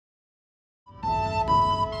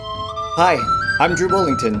Hi, I'm Drew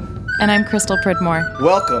Bullington. And I'm Crystal Pridmore.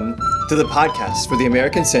 Welcome to the podcast for the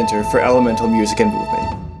American Center for Elemental Music and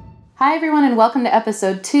Movement. Hi, everyone, and welcome to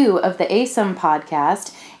episode 2 of the ACEMM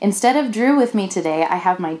podcast. Instead of Drew with me today, I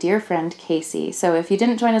have my dear friend Casey. So if you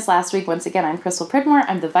didn't join us last week, once again, I'm Crystal Pridmore.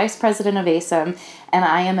 I'm the vice president of ACEMM, and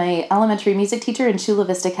I am an elementary music teacher in Chula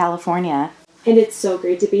Vista, California. And it's so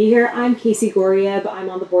great to be here. I'm Casey Gorieb. I'm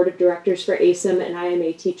on the board of directors for ACEMM, and I am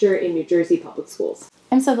a teacher in New Jersey Public Schools.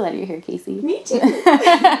 I'm so glad you're here, Casey. Me too.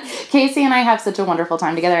 Casey and I have such a wonderful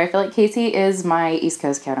time together. I feel like Casey is my East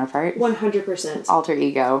Coast counterpart. 100%. Alter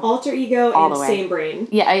ego. Alter ego all and the way. Same brain.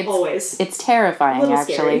 Yeah, always. It's terrifying,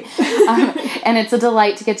 actually. And it's a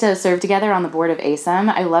delight to get to serve together on the board of ACEMM.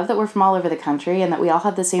 I love that we're from all over the country and that we all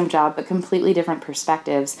have the same job but completely different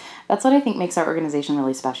perspectives. That's what I think makes our organization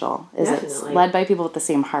really special. Definitely. It's led by people with the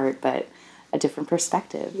same heart but a different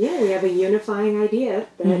perspective. Yeah, we have a unifying idea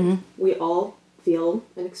that we all feel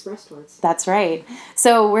and express towards. That's right.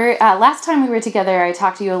 So we're last time we were together, I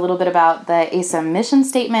talked to you a little bit about the ACEMM mission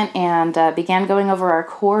statement and began going over our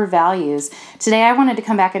core values. Today I wanted to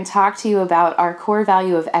come back and talk to you about our core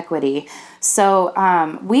value of equity. So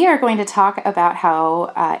we are going to talk about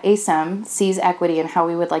how ACEMM sees equity and how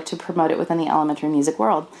we would like to promote it within the elementary music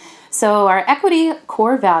world. So our equity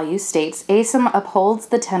core value states, ACEMM upholds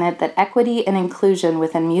the tenet that equity and inclusion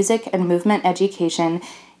within music and movement education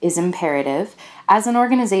is imperative. As an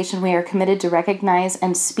organization, we are committed to recognize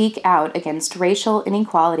and speak out against racial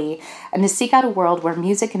inequality and to seek out a world where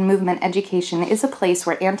music and movement education is a place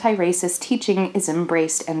where anti-racist teaching is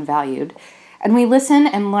embraced and valued. And we listen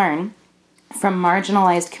and learn from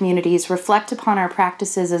marginalized communities, reflect upon our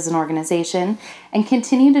practices as an organization, and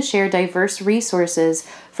continue to share diverse resources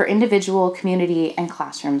for individual, community, and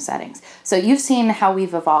classroom settings. So you've seen how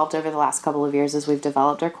we've evolved over the last couple of years as we've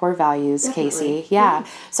developed our core values, Definitely. Casey. Yeah.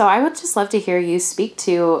 So I would just love to hear you speak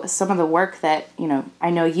to some of the work that, I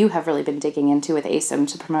know you have really been digging into with ACEMM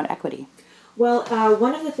to promote equity. Well,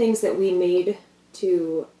 one of the things that we made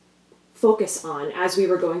to focus on as we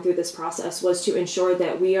were going through this process was to ensure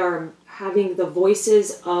that we are having the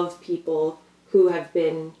voices of people who have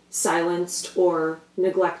been silenced or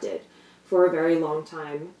neglected for a very long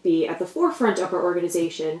time be at the forefront of our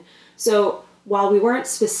organization. So while we weren't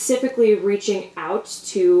specifically reaching out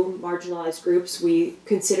to marginalized groups, we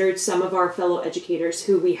considered some of our fellow educators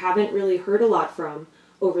who we haven't really heard a lot from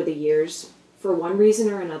over the years for one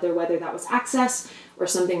reason or another, whether that was access or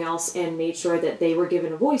something else, and made sure that they were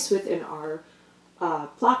given a voice within our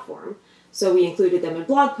platform. So we included them in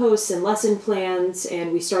blog posts and lesson plans,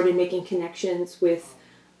 and we started making connections with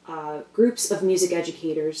groups of music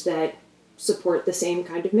educators that support the same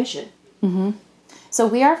kind of mission. Mm-hmm. So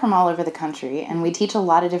we are from all over the country, and we teach a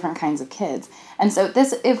lot of different kinds of kids. And so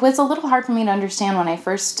it was a little hard for me to understand when I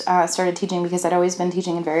first started teaching, because I'd always been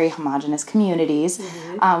teaching in very homogenous communities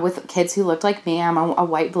with kids who looked like me. I'm a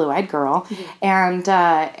white, blue-eyed girl.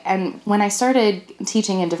 And when I started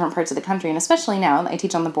teaching in different parts of the country, and especially now, I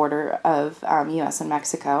teach on the border of U.S. and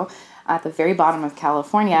Mexico, at the very bottom of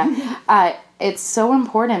California, it's so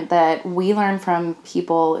important that we learn from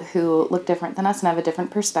people who look different than us and have a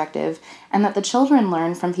different perspective, and that the children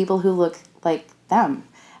learn from people who look like them.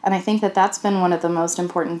 And I think that that's been one of the most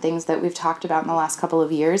important things that we've talked about in the last couple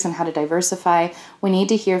of years, and how to diversify. We need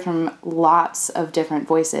to hear from lots of different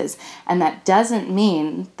voices, and that doesn't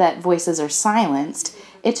mean that voices are silenced.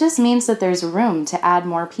 It just means that there's room to add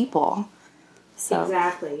more people. So,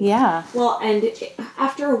 exactly. Yeah. Well, and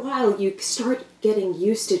after a while, you start getting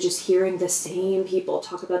used to just hearing the same people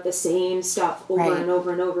talk about the same stuff over and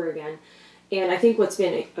over and over again. And I think what's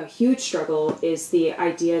been a huge struggle is the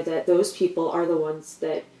idea that those people are the ones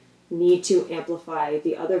that need to amplify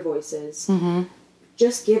the other voices. Mm-hmm.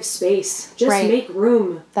 Just give space. Just make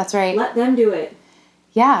room. That's right. Let them do it.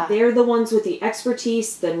 Yeah. They're the ones with the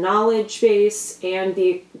expertise, the knowledge base, and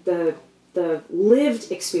the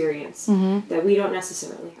lived experience that we don't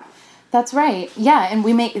necessarily have. That's right. Yeah, and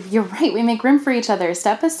you're right, we make room for each other.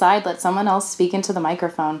 Step aside, let someone else speak into the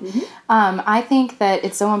microphone. Mm-hmm. I think that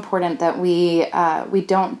it's so important that we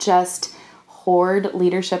don't just hoard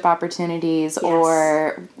leadership opportunities,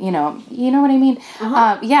 or, you know what I mean?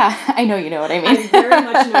 Yeah, I know you know what I mean. I very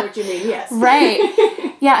much know what you mean, yes. Right.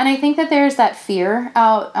 Yeah, and I think that there's that fear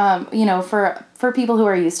out, for people who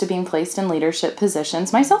are used to being placed in leadership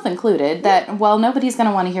positions, myself included, that, well, nobody's going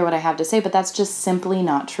to want to hear what I have to say, but that's just simply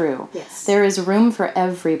not true. Yes. There is room for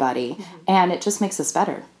everybody, and it just makes us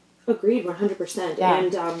better. Agreed, 100%. Yeah.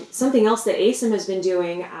 And something else that ACEMM has been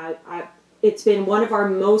doing, it's been one of our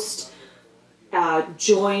most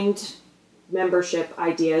joined membership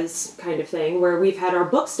ideas kind of thing, where we've had our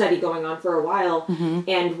book study going on for a while.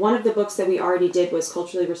 And one of the books that we already did was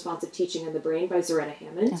Culturally Responsive Teaching in the Brain by Zaretta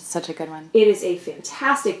Hammond. It's such a good one. It is a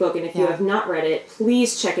fantastic book, and if you have not read it,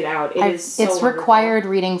 please check it out. It's wonderful. Required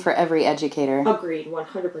reading for every educator. Agreed,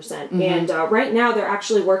 100%. And right now they're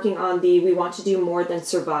actually working on the We Want to Do More Than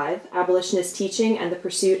Survive, Abolitionist Teaching and the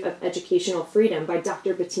Pursuit of Educational Freedom by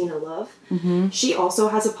Dr. Bettina Love. She also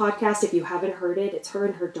has a podcast. If you haven't heard it, it's her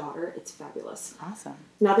and her daughter. It's fabulous. Awesome.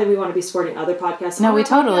 Not that we want to be supporting other podcasts. No, we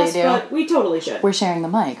totally do. But we totally should. We're sharing the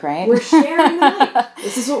mic, right? We're sharing the mic.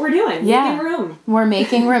 This is what we're doing. Making room. We're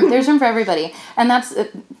making room. There's room for everybody. And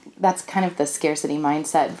that's kind of the scarcity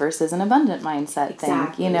mindset versus an abundant mindset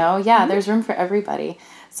thing. You know? Yeah, there's room for everybody.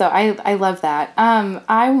 So I love that.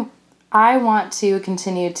 I want to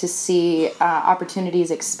continue to see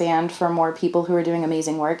opportunities expand for more people who are doing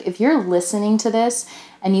amazing work. If you're listening to this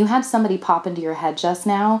and you had somebody pop into your head just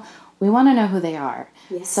now, we want to know who they are.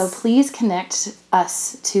 Yes. So please connect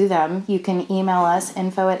us to them. You can email us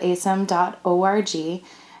info@acem.org,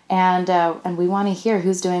 and we want to hear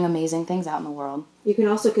who's doing amazing things out in the world. You can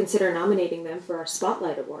also consider nominating them for our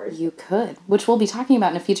Spotlight Award. You could, which we'll be talking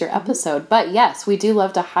about in a future episode. But yes, we do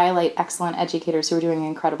love to highlight excellent educators who are doing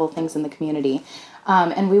incredible things in the community.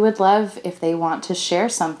 And we would love if they want to share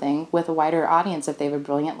something with a wider audience. If they have a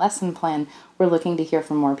brilliant lesson plan, we're looking to hear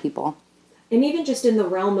from more people. And even just in the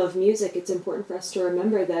realm of music, it's important for us to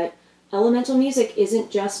remember that elemental music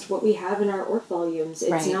isn't just what we have in our org volumes.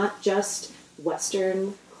 It's not just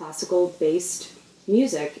Western classical-based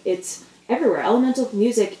music. It's everywhere. Elemental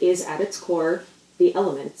music is at its core the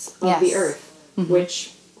elements of the earth,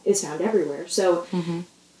 which is found everywhere. So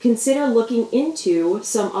consider looking into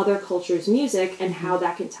some other cultures' music and how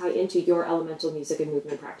that can tie into your elemental music and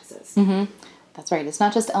movement practices. That's right. It's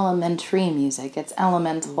not just elementary music. It's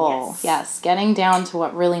elemental. Yes, getting down to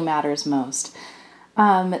what really matters most.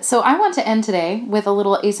 So I want to end today with a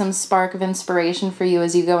little ACEMM spark of inspiration for you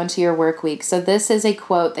as you go into your work week. So this is a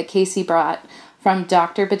quote that Casey brought from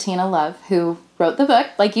Dr. Bettina Love, who wrote the book,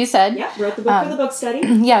 like you said. Yeah, wrote the book for the book study.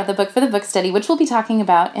 Yeah, the book for the book study, which we'll be talking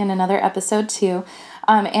about in another episode too.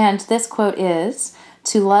 And this quote is,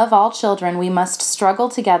 "To love all children, we must struggle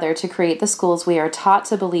together to create the schools we are taught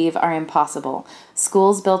to believe are impossible.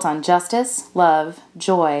 Schools built on justice, love,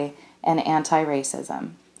 joy, and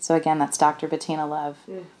anti-racism." So again, that's Dr. Bettina Love.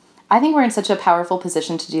 I think we're in such a powerful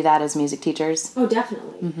position to do that as music teachers. Oh,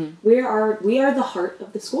 definitely. We are the heart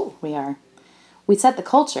of the school. We are. We set the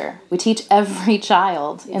culture. We teach every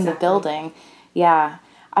child in the building. Yeah.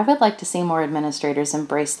 I would like to see more administrators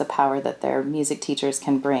embrace the power that their music teachers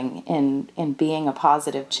can bring in being a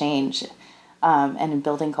positive change and in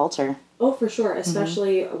building culture. Oh, for sure.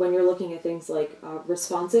 Especially when you're looking at things like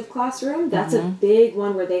responsive classroom. That's a big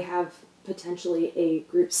one where they have potentially a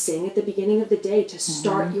group sing at the beginning of the day to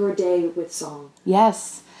start your day with song.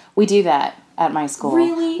 Yes, we do that at my school.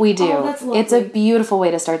 Really? We do. Oh, that's lovely. It's a beautiful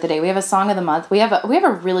way to start the day. We have a song of the month. We have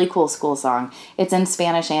a really cool school song. It's in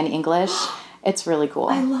Spanish and English. It's really cool.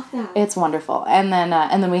 I love that. It's wonderful. And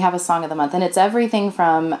then we have a song of the month, and it's everything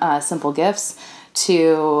from simple gifts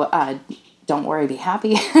to don't worry, be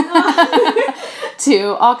happy,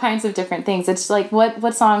 to all kinds of different things. It's like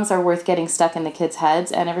what songs are worth getting stuck in the kids'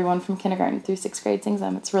 heads, and everyone from kindergarten through 6th grade sings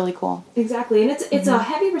them. It's really cool. Exactly, and it's a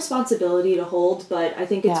heavy responsibility to hold, but I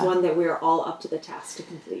think it's one that we're all up to the task to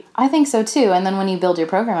complete. I think so too. And then when you build your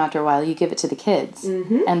program after a while, you give it to the kids,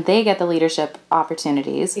 and they get the leadership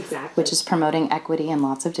opportunities, which is promoting equity in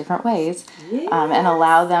lots of different ways, and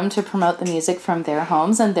allow them to promote the music from their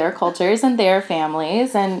homes and their cultures and their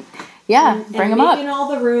families, and bring them up. Making all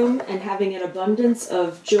the room and having an abundance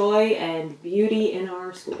of joy and beauty in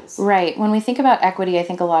our schools. Right. When we think about equity, I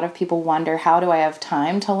think a lot of people wonder, how do I have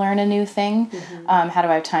time to learn a new thing? How do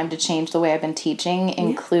I have time to change the way I've been teaching,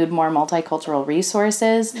 include more multicultural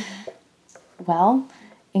resources? Well,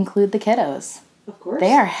 include the kiddos. Of course.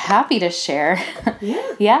 They are happy to share.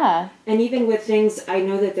 Yeah. And even with things, I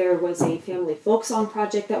know that there was a family folk song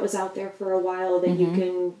project that was out there for a while that you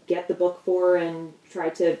can get the book for and try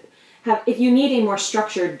to have, if you need a more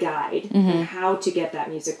structured guide on how to get that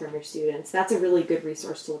music from your students, that's a really good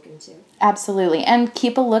resource to look into. Absolutely. And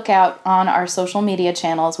keep a lookout on our social media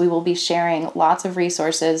channels. We will be sharing lots of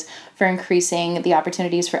resources for increasing the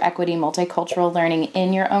opportunities for equity, multicultural learning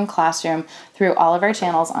in your own classroom through all of our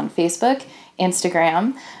channels on Facebook,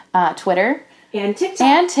 Instagram, Twitter, and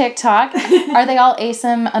TikTok. Are they all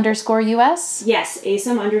ACEMM_US? Yes,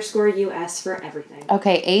 ACEMM_US for everything.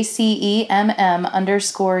 Okay,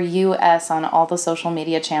 ACEMM_US on all the social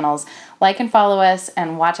media channels. Like and follow us,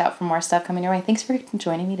 and watch out for more stuff coming your way. Thanks for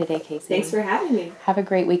joining me today, Casey. Thanks for having me. Have a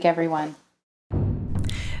great week, everyone.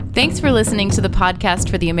 Thanks for listening to the podcast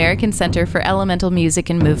for the American Center for Elemental Music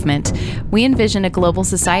and Movement. We envision a global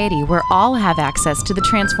society where all have access to the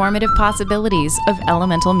transformative possibilities of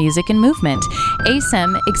elemental music and movement.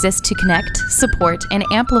 ACEMM exists to connect, support, and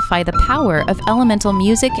amplify the power of elemental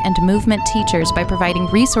music and movement teachers by providing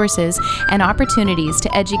resources and opportunities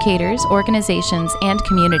to educators, organizations, and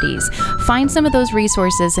communities. Find some of those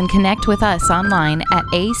resources and connect with us online at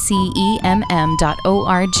acemm.org.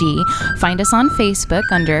 Find us on Facebook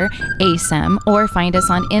under ACEMM, or find us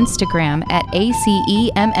on Instagram at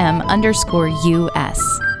ACEMM_US.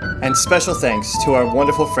 And special thanks to our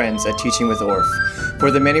wonderful friends at Teaching with Orff for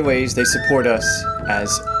the many ways they support us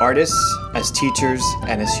as artists, as teachers,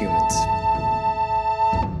 and as humans.